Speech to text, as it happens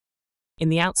In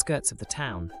the outskirts of the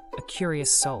town, a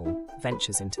curious soul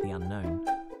ventures into the unknown.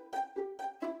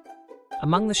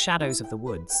 Among the shadows of the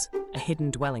woods, a hidden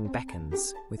dwelling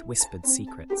beckons with whispered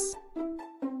secrets.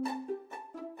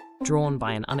 Drawn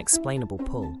by an unexplainable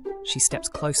pull, she steps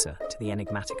closer to the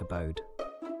enigmatic abode.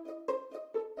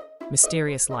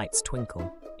 Mysterious lights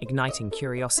twinkle, igniting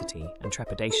curiosity and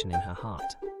trepidation in her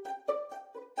heart.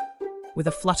 With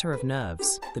a flutter of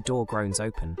nerves, the door groans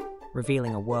open,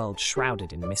 revealing a world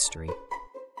shrouded in mystery.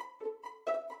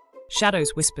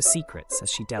 Shadows whisper secrets as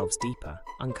she delves deeper,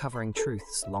 uncovering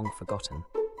truths long forgotten.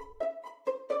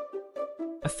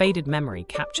 A faded memory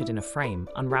captured in a frame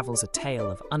unravels a tale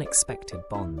of unexpected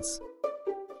bonds.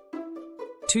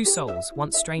 Two souls,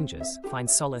 once strangers, find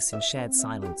solace in shared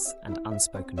silence and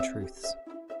unspoken truths.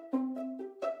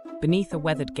 Beneath a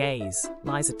weathered gaze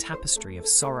lies a tapestry of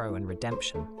sorrow and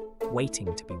redemption,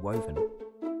 waiting to be woven.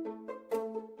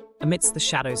 Amidst the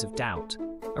shadows of doubt,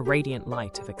 a radiant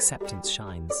light of acceptance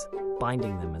shines,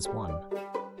 binding them as one.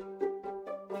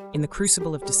 In the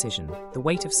crucible of decision, the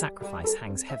weight of sacrifice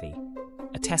hangs heavy,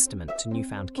 a testament to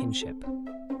newfound kinship.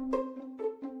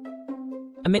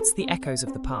 Amidst the echoes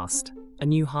of the past, a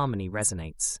new harmony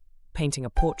resonates, painting a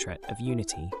portrait of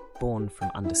unity born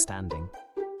from understanding.